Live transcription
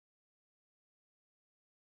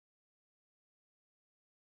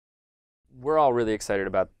we're all really excited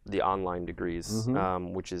about the online degrees,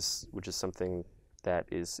 Mm-hmm. which is something that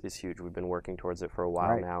is huge. We've been working towards it for a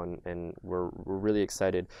while Right. now, and we're really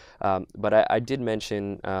excited. But I did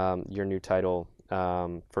mention your new title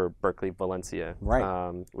for Berklee Valencia.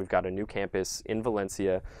 Right. We've got a new campus in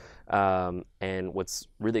Valencia, and what's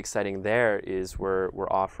really exciting there is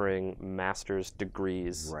we're offering master's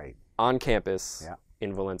degrees Right. on campus Yeah.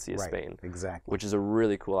 in Valencia, Right. Spain, Exactly. which is a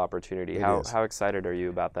really cool opportunity. It How is. excited are you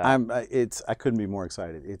about that? I couldn't be more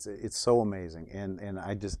excited. It's so amazing, and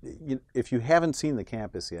I just, if you haven't seen the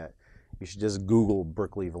campus yet, you should just Google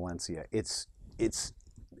Berklee Valencia.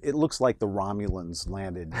 It looks like the Romulans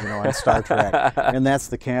landed, on Star Trek, and that's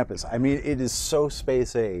the campus. I mean, it is so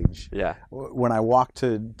space age. Yeah. When I walk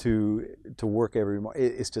to work every morning,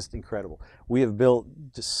 it's just incredible. We have built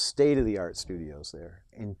just state-of-the-art studios there.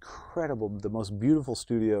 Incredible, the most beautiful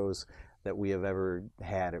studios that we have ever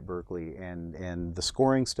had at Berklee, and the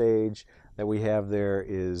scoring stage that we have there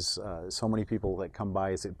is so many people that come by.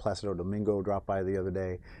 It's at Placido Domingo dropped by the other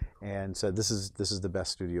day and said this is the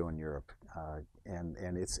best studio in Europe,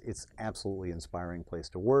 and it's absolutely inspiring place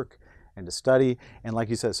to work and to study. And like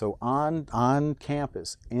you said, so on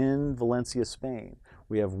campus in Valencia, Spain,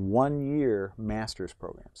 we have 1-year master's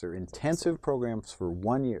programs. They're intensive programs for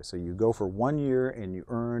 1 year. So you go for 1 year and you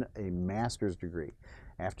earn a master's degree.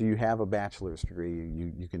 After you have a bachelor's degree,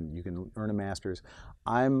 you can earn a master's.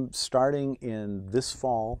 I'm starting in this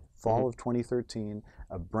fall of 2013,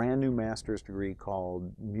 a brand new master's degree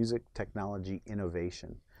called Music Technology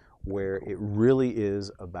Innovation, where it really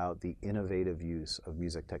is about the innovative use of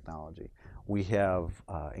music technology. We have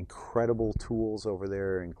incredible tools over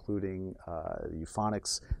there, including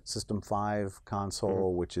Euphonics System 5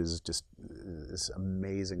 console, which is just this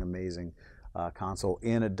amazing console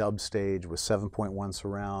in a dub stage with 7.1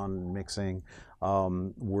 surround mixing.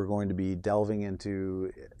 We're going to be delving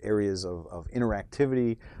into areas of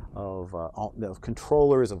interactivity, of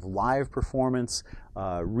controllers, of live performance,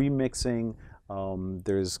 remixing.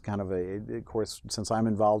 There's kind of of course, since I'm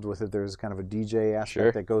involved with it, there's kind of a DJ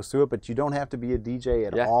aspect that goes through it, but you don't have to be a DJ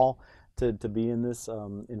at all to be in this.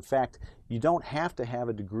 In fact, you don't have to have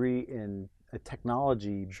a degree in a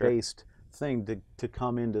technology-based thing to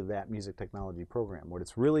come into that music technology program. What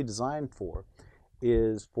it's really designed for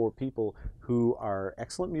is for people who are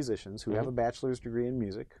excellent musicians, who have a bachelor's degree in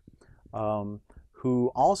music,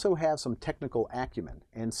 who also have some technical acumen.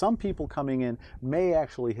 And some people coming in may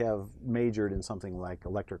actually have majored in something like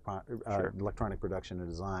electronic production and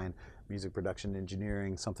design, music production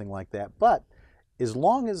engineering, something like that. But as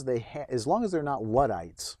long as they're not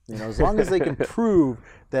Luddites, as long as they can prove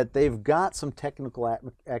that they've got some technical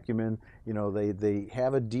acumen, they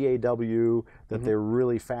have a DAW that they're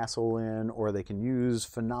really facile in, or they can use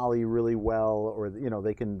Finale really well, or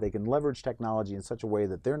they can leverage technology in such a way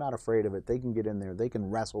that they're not afraid of it. They can get in there, they can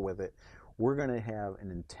wrestle with it. We're going to have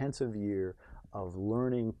an intensive year of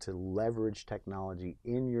learning to leverage technology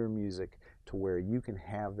in your music to where you can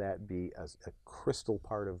have that be a crystal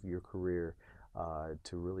part of your career.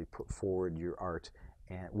 To really put forward your art,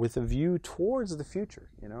 and with a view towards the future.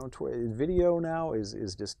 Video now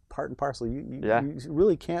is just part and parcel. You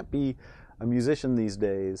really can't be a musician these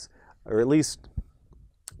days, or at least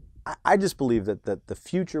I just believe that the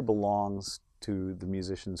future belongs to the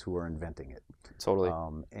musicians who are inventing it. Totally.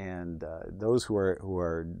 And those who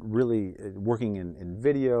are really working in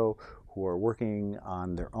video, who are working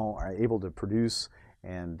on their own, are able to produce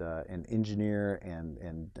and engineer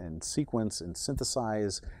and sequence and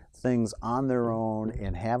synthesize things on their own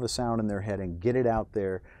and have a sound in their head and get it out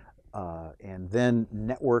there, and then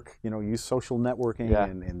network, use social networking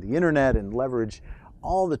and the internet and leverage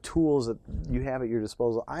all the tools that you have at your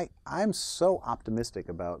disposal. I'm so optimistic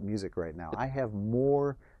about music right now. I have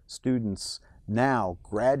more students now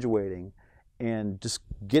graduating and just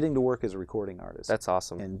getting to work as a recording artist. That's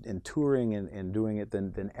awesome. And touring and doing it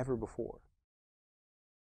than ever before.